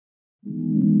You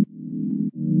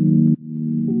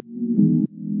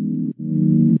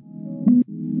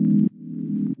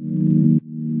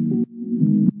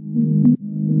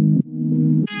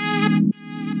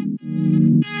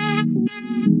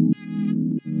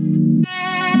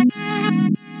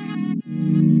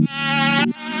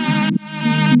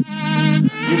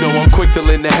know I'm quick to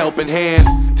lend a helping hand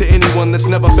to anyone that's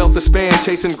never felt the span,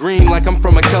 chasing green like I'm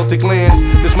from a Celtic land.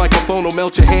 This microphone will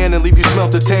melt your hand and leave you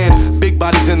smelt a tan. Big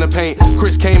bodies in the paint,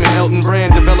 Chris Kane and Elton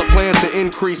Brand. Develop plans to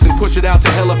increase and push it out to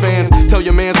hella fans. Tell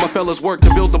your mans my fellas work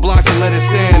to build the blocks and let it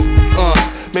stand.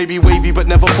 Maybe wavy but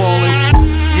never falling.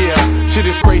 Yeah, shit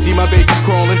is crazy, my baby's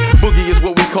crawling. Boogie is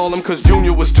what we call him, cause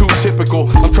Junior was too typical.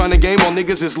 I'm trying to game while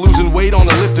niggas is losing weight on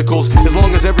ellipticals, as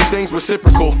long as everything's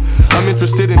reciprocal. I'm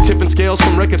interested in tipping scales,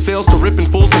 from record sales to ripping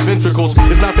fools to ventricles.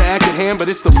 It's not the act at hand, but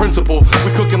it's the principle.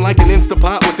 We cooking like an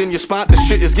Instapot within your spot, the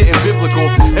shit is getting biblical.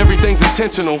 Everything's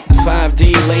intentional.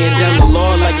 5D laying down the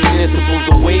law like municipal.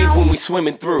 The wave when we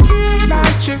swimming through.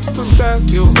 Magic to sell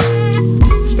you.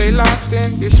 Stay lost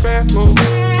in this red mood.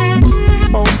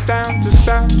 Hold down to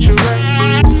saturate.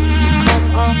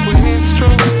 Come up when it's true.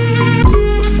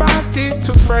 With 5D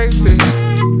to phrase it,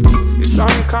 it's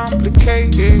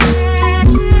uncomplicated.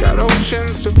 Got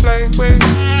oceans to play with.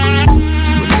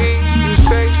 With me, you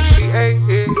say she ate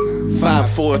it. 5,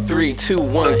 4, 3, 2,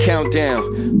 1,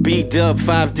 countdown. B-dub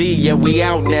 5D, yeah we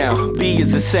out now. B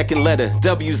is the second letter,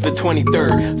 W's the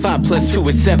 23rd. 5 plus 2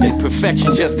 is 7,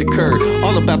 perfection just occurred.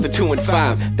 All about the 2 and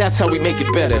 5, that's how we make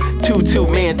it better. 2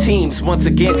 two-man teams once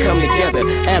again come together.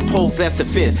 Add poles, that's the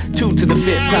 5th, 2 to the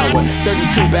 5th power.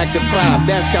 32 back to 5,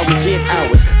 that's how we get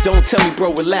ours. Don't tell me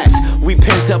bro, relax. We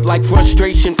pent up like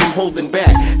frustration from holding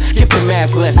back. Skip the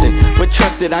math lesson, but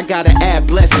trust that I gotta add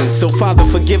blessings. So Father,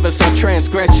 forgive us our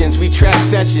transgressions. We trap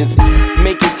sessions,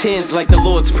 making tens like the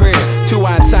Lord's Prayer.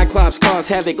 2-eyed Cyclops cause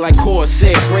havoc like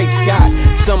Corsair. Great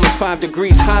Scott, summer's 5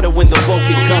 degrees hotter when the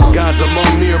Vulcan comes. Gods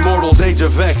among mere mortals, age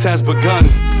of X has begun.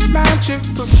 Magic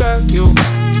to sell you.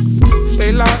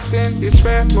 Stay lost in this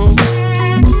red mood.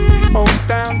 Hold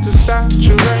down to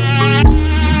saturate.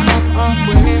 Come up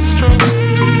when it's true.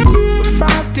 With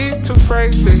 5D to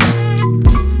phrase it,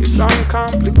 it's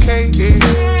uncomplicated.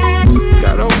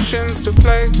 Got oceans to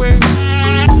play with.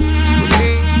 With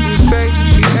me, you say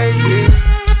she ate it.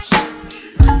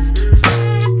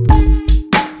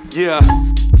 Yeah.